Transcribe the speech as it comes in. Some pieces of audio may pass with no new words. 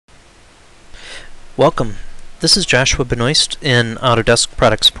Welcome. This is Joshua Benoist in Autodesk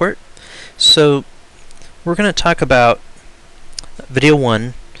Product Support. So we're going to talk about video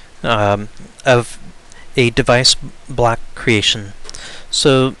 1 of a device block creation.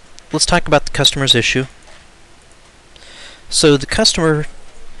 So let's talk about the customer's issue. So the customer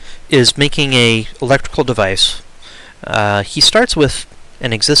is making a electrical device. He starts with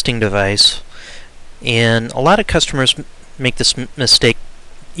an existing device, and a lot of customers make this mistake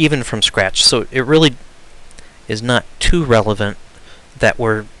even from scratch, so it really is not too relevant that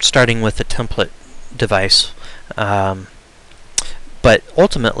we're starting with a template device. But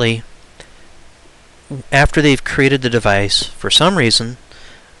ultimately, after they've created the device, for some reason,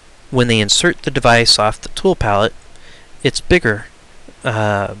 when they insert the device off the tool palette, it's bigger.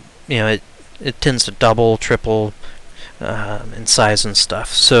 It tends to double, triple in size and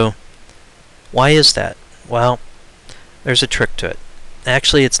stuff. So why is that? Well, there's a trick to it.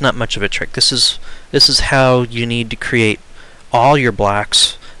 Actually, it's not much of a trick. This is how you need to create all your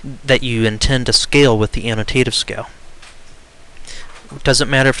blocks that you intend to scale with the annotative scale. It doesn't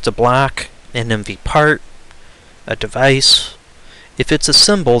matter if it's a block, an MV part, a device. If it's a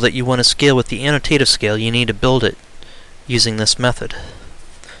symbol that you want to scale with the annotative scale, you need to build it using this method.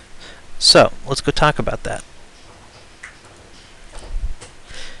 So let's go talk about that.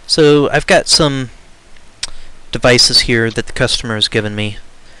 So I've got some devices here that the customer has given me,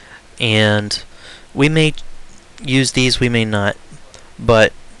 and we may use these, we may not,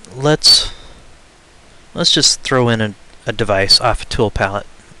 but let's just throw in a device off a tool palette.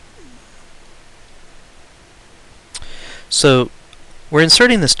 So we're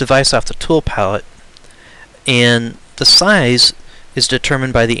inserting this device off the tool palette, and the size is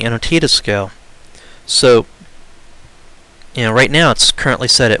determined by the annotative scale. So right now it's currently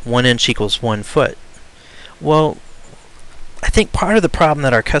set at 1 inch equals 1 foot. Well, I think part of the problem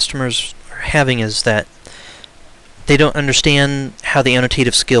that our customers are having is that they don't understand how the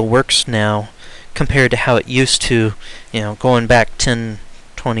annotative scale works now compared to how it used to, going back 10,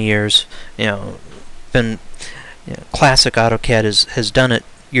 20 years. Classic AutoCAD has done it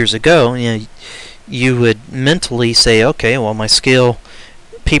years ago. You would mentally say, okay, well, my scale,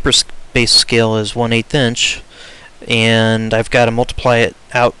 paper-based scale is 1/8 inch, and I've got to multiply it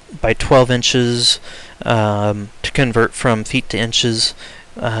out by 12 inches to convert from feet to inches,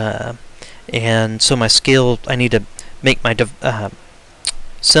 and so my scale, I need to make my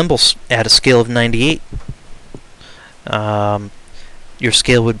symbols at a scale of 98. Your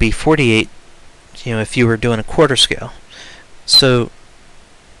scale would be 48, if you were doing a quarter scale. So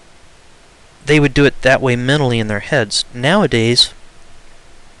they would do it that way mentally in their heads. Nowadays,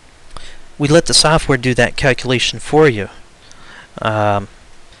 we let the software do that calculation for you. So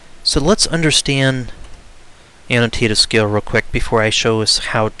let's understand annotative scale real quick before I show us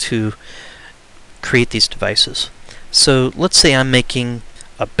how to create these devices. So let's say I'm making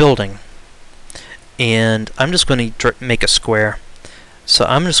a building, and I'm just going to make a square. So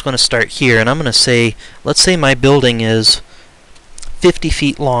I'm just going to start here, and I'm going to say, let's say my building is 50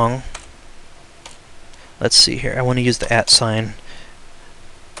 feet long. Let's see here, I want to use the @ sign.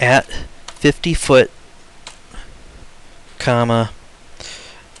 At 50 foot, comma,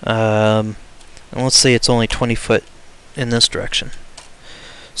 and let's say it's only 20 foot in this direction.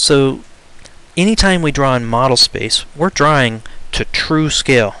 So anytime we draw in model space, we're drawing to true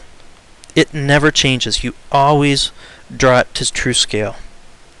scale. It never changes. You always draw it to true scale.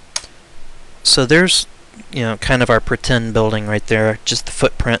 So there's kind of our pretend building right there, just the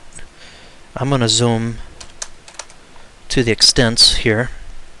footprint. I'm going to zoom to the extents here.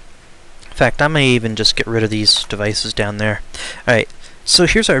 In fact, I may even just get rid of these devices down there. Alright, so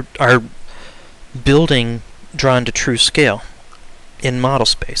here's our building drawn to true scale in model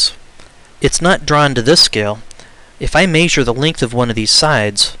space. It's not drawn to this scale. If I measure the length of one of these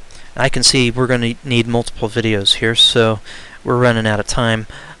sides, I can see we're going to need multiple videos here, so we're running out of time.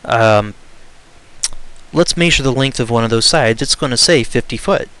 Let's measure the length of one of those sides. It's going to say 50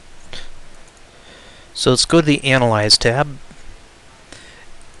 foot. So let's go to the Analyze tab.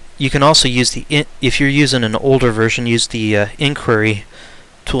 You can also use if you're using an older version, use the Inquiry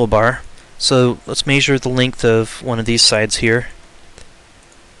toolbar. So let's measure the length of one of these sides here.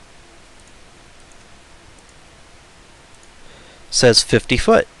 It says 50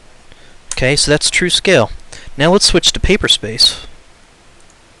 foot. Okay, so that's true scale. Now let's switch to paper space.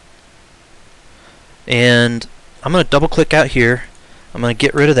 And I'm going to double click out here. I'm going to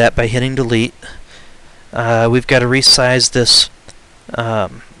get rid of that by hitting delete. We've got to resize this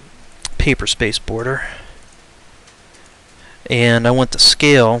paper space border, and I want the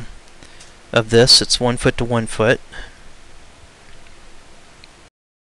scale of this, it's 1 foot to 1 foot.